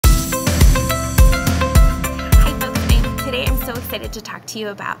excited to talk to you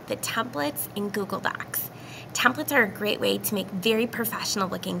about the templates in Google Docs. Templates are a great way to make very professional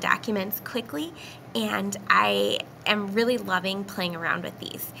looking documents quickly, and I am really loving playing around with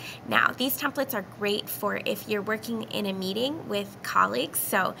these. Now, these templates are great for if you're working in a meeting with colleagues,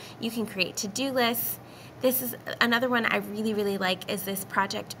 so you can create to-do lists. This is another one I really like is this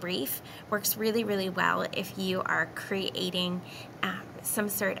project brief. Works really well if you are creating some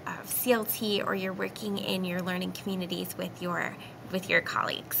sort of CLT or you're working in your learning communities with your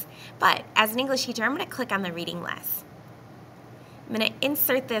colleagues. But as an English teacher, I'm going to click on the reading list. I'm going to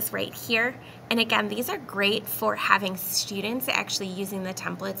insert this right here, and again, these are great for having students actually using the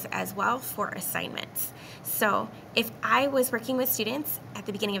templates as well for assignments. So if I was working with students at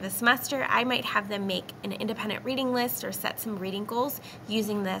the beginning of the semester, I might have them make an independent reading list or set some reading goals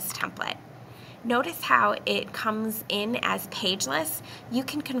using this template. Notice how it comes in as page lists. You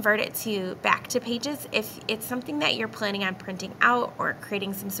can convert it back to pages if it's something that you're planning on printing out or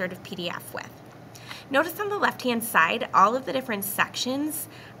creating some sort of PDF with. Notice on the left-hand side, all of the different sections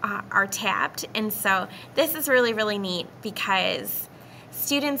are tabbed, and so this is really neat because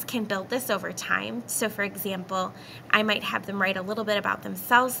students can build this over time. So for example, I might have them write a little bit about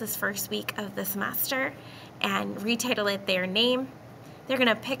themselves this first week of the semester and retitle it their name. They're going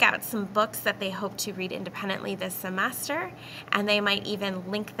to pick out some books that they hope to read independently this semester, and they might even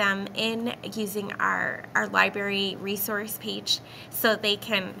link them in using our library resource page so they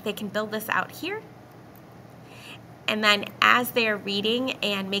can build this out here. And then as they're reading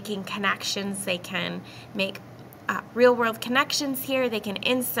and making connections, they can make real-world connections here. They can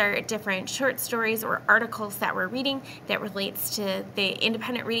insert different short stories or articles that we're reading that relates to the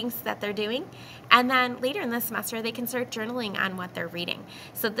independent readings that they're doing. And then later in the semester, they can start journaling on what they're reading.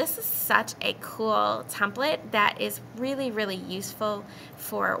 So this is such a cool template that is really useful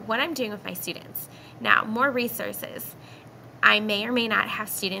for what I'm doing with my students. Now, more resources. I may or may not have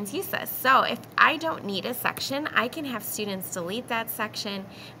students use this. So if I don't need a section, I can have students delete that section.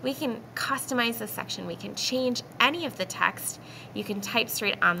 We can customize the section. We can change any of the text. You can type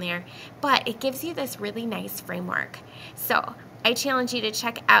straight on there, but it gives you this really nice framework. So I challenge you to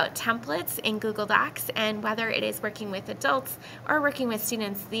check out templates in Google Docs, and whether it is working with adults or working with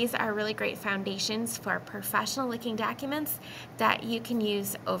students, these are really great foundations for professional looking documents that you can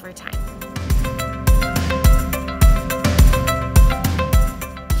use over time.